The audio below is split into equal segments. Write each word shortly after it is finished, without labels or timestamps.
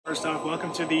First off,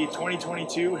 welcome to the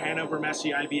 2022 Hanover Messe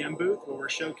IBM booth, where we're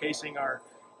showcasing our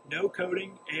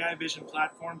no-coding AI vision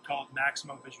platform called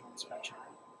Maximo Visual Inspection.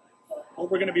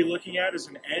 What we're going to be looking at is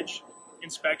an Edge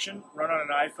inspection run on an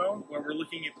iPhone, where we're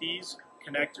looking at these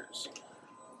connectors.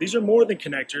 These are more than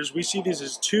connectors. We see these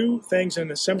as two things in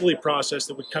an assembly process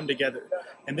that would come together.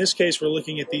 In this case, we're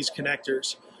looking at these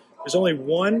connectors. There's only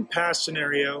one pass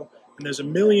scenario, and there's a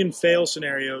million fail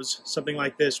scenarios, something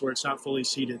like this, where it's not fully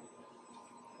seated.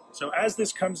 So as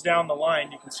this comes down the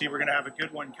line, you can see we're going to have a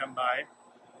good one come by.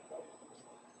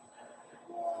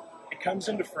 It comes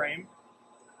into frame.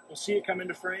 We'll see it come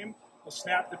into frame. We'll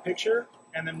snap the picture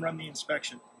and then run the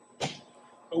inspection.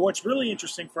 But what's really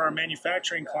interesting for our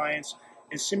manufacturing clients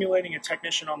is simulating a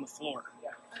technician on the floor.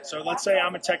 So let's say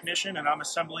I'm a technician and I'm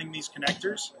assembling these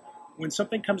connectors. When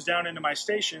something comes down into my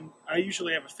station, I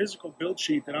usually have a physical build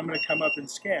sheet that I'm going to come up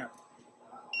and scan.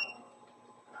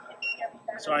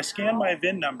 So I scan my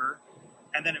VIN number,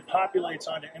 and then it populates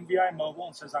onto MVI Mobile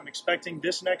and says I'm expecting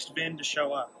this next VIN to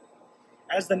show up.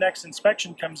 As the next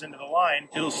inspection comes into the line,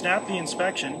 it'll snap the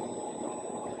inspection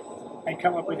and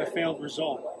come up with a failed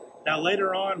result. Now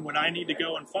later on, when I need to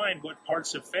go and find what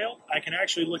parts have failed, I can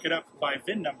actually look it up by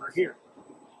VIN number here.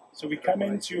 So we come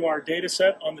into our data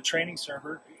set on the training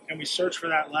server, and we search for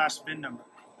that last VIN number.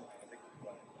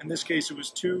 In this case, it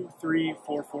was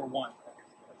 23441.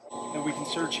 Then we can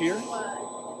search here,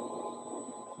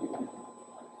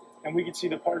 and we can see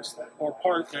the parts or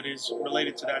part that is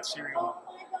related to that serial number.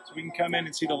 So we can come in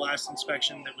and see the last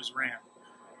inspection that was ran.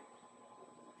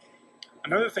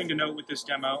 Another thing to note with this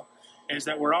demo is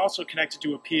that we're also connected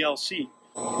to a PLC.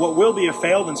 What will be a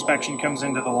failed inspection comes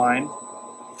into the line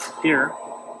here.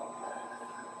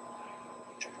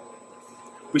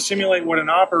 We simulate what an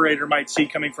operator might see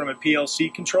coming from a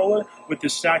PLC controller with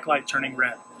this stack light turning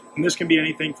red. And this can be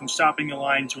anything from stopping the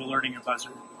line to alerting a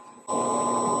buzzer.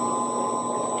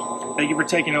 Thank you for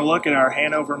taking a look at our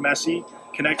Hanover Messe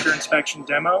connector inspection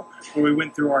demo, where we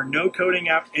went through our no-coding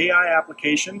AI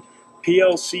application,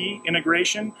 PLC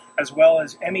integration, as well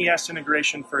as MES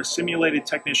integration for a simulated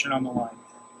technician on the line.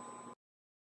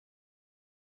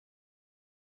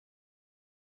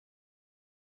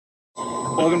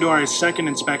 Welcome to our second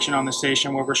inspection on the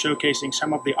station, where we're showcasing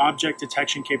some of the object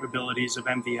detection capabilities of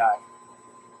MVI.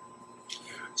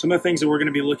 Some of the things that we're going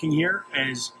to be looking here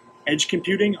is edge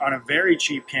computing on a very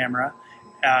cheap camera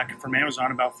from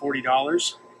Amazon, about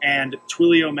 $40, and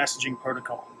Twilio messaging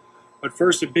protocol. But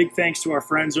first, a big thanks to our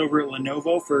friends over at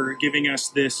Lenovo for giving us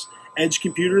this edge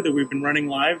computer that we've been running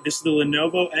live. This is the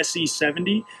Lenovo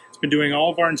SE70. It's been doing all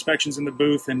of our inspections in the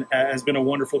booth and has been a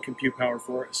wonderful compute power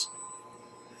for us.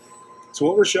 So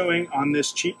what we're showing on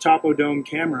this cheap Topo Dome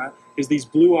camera is these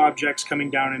blue objects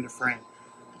coming down into frame.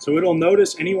 So it'll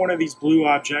notice any one of these blue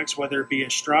objects, whether it be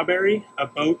a strawberry, a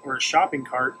boat, or a shopping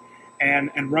cart, and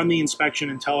run the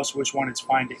inspection and tell us which one it's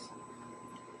finding.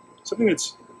 Something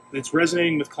that's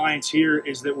resonating with clients here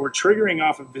is that we're triggering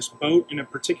off of this boat in a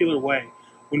particular way.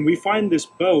 When we find this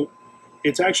boat,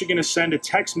 it's actually going to send a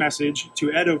text message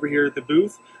to Ed over here at the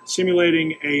booth,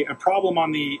 simulating a problem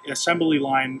on the assembly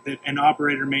line that an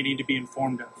operator may need to be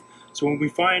informed of. So when we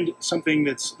find something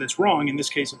that's wrong, in this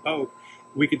case a boat,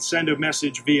 we could send a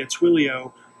message via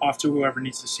Twilio off to whoever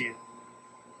needs to see it.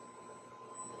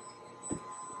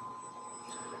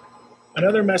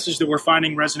 Another message that we're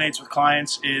finding resonates with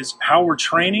clients is how we're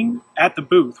training at the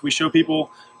booth. We show people,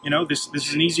 this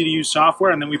is an easy to use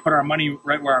software, and then we put our money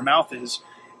right where our mouth is.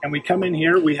 And we come in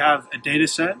here, we have a data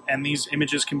set, and these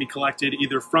images can be collected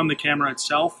either from the camera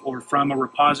itself or from a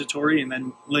repository and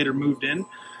then later moved in.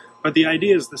 But the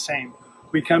idea is the same.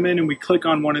 We come in and we click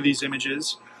on one of these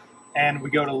images, and we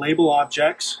go to label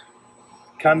objects,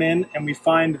 come in, and we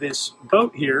find this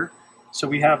boat here. So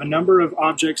we have a number of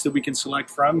objects that we can select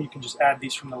from. You can just add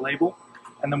these from the label,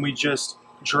 and then we just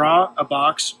draw a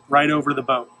box right over the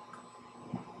boat.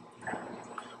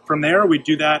 From there, we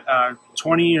do that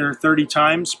 20 or 30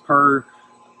 times per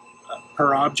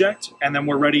object, and then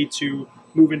we're ready to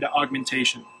move into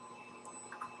augmentation.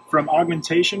 From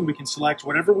augmentation, we can select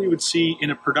whatever we would see in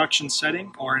a production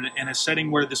setting or in a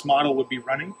setting where this model would be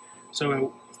running.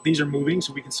 So these are moving,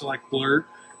 so we can select blur.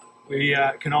 We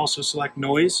can also select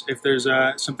noise if there's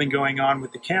something going on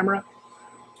with the camera.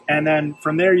 And then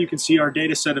from there, you can see our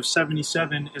data set of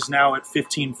 77 is now at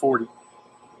 1540.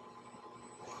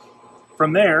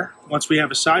 From there, once we have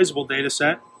a sizable data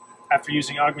set, after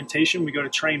using augmentation, we go to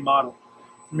train model.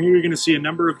 From here, you're going to see a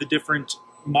number of the different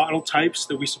model types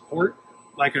that we support.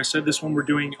 Like I said, this one we're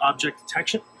doing object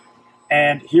detection.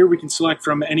 And here we can select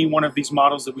from any one of these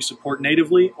models that we support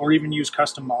natively or even use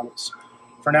custom models.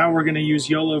 For now, we're going to use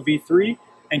YOLO V3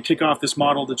 and kick off this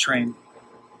model to train.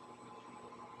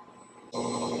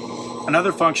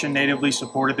 Another function natively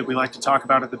supported that we like to talk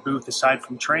about at the booth, aside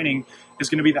from training, is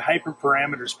going to be the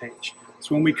hyperparameters page.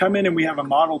 So when we come in and we have a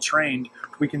model trained,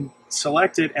 we can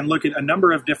select it and look at a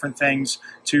number of different things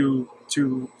to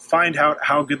find out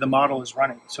how good the model is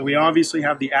running. So we obviously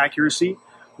have the accuracy.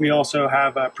 We also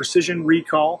have precision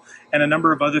recall and a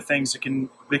number of other things that can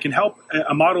help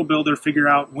a model builder figure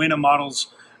out when a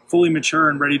model's fully mature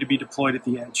and ready to be deployed at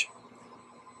the edge.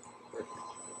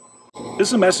 This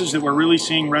is a message that we're really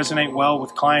seeing resonate well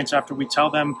with clients after we tell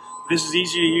them this is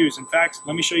easy to use. In fact,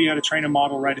 let me show you how to train a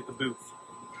model right at the booth.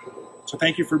 So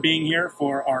thank you for being here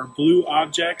for our Blue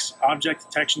Objects object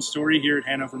detection story here at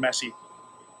Hanover Messe.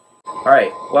 All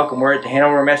right, welcome. We're at the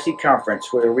Hanover Messe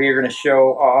conference where we are going to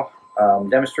show off,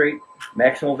 demonstrate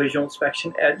Maximo Visual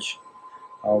Inspection Edge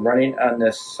running on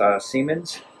this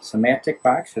Seimens semantic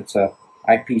box. It's a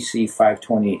IPC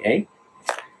 520A,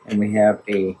 and we have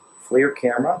a FLIR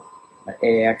camera, an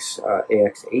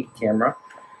AX8 camera,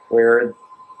 where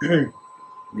the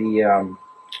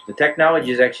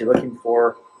technology is actually looking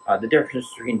for the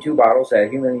difference between two bottles that a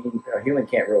human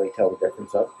can't really tell the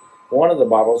difference of. One of the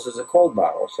bottles is a cold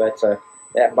bottle, so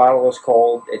that bottle is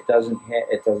cold. It doesn't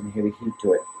have any heat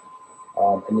to it,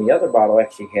 and the other bottle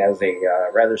actually has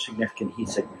a rather significant heat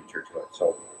signature to it.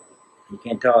 So you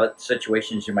can't tell it.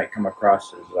 Situations you might come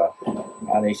across is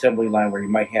on the assembly line where you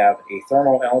might have a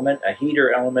thermal element, a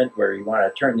heater element, where you want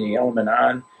to turn the element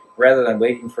on rather than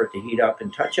waiting for it to heat up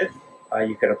and touch it.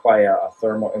 You could apply a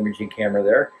thermal imaging camera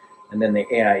there, and then the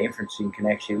AI inferencing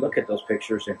can actually look at those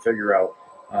pictures and figure out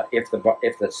if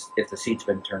the seat's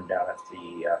been turned down,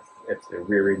 if the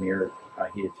rear mirror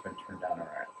heat's been turned down or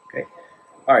not. Okay.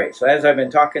 All right. So as I've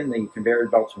been talking, the conveyor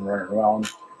belts have been running around.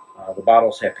 The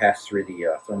bottles have passed through the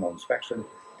thermal inspection.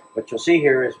 What you'll see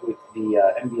here is with the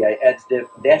MVI Edge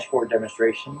dashboard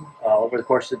demonstration over the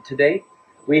course of today,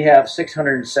 we have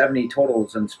 670 total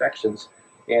inspections,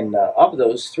 and of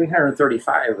those,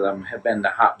 335 of them have been the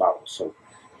hot bottles. So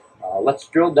let's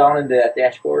drill down into that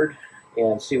dashboard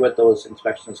and see what those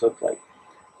inspections look like.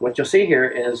 What you'll see here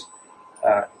is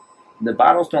the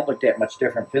bottles don't look that much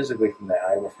different physically from the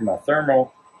eye, but from a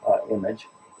thermal image,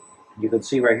 you can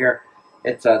see right here,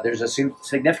 there's a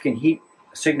significant heat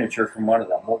signature from one of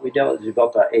them. What we did is we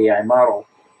built an AI model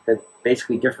that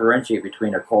basically differentiate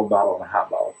between a cold bottle and a hot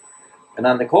bottle. And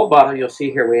on the cold bottle, you'll see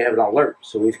here we have an alert.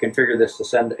 So we've configured this to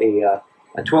send a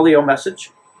twilio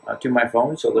message to my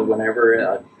phone, so that whenever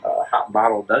a hot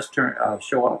bottle does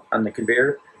show up on the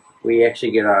conveyor, we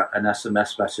actually get an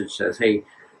SMS message that says, "Hey,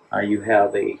 you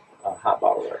have a hot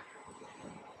bottle there."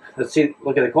 Let's see.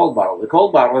 Look at the cold bottle. The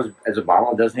cold bottle is a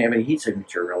bottle. It doesn't have any heat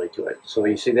signature really to it. So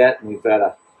you see that, and we've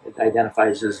got it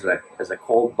identifies as a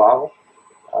cold bottle,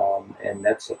 and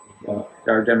that's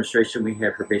our demonstration we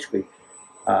have for basically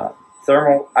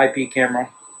thermal IP camera,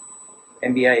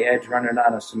 MVI Edge running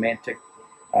on a semantic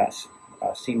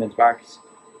Seimens box,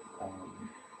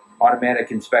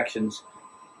 automatic inspections.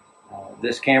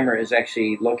 This camera is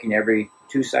actually looking every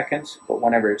 2 seconds, but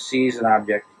whenever it sees an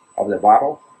object of the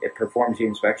bottle, it performs the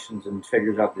inspections and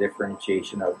figures out the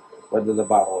differentiation of whether the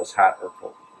bottle is hot or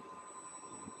cold.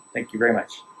 Thank you very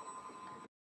much.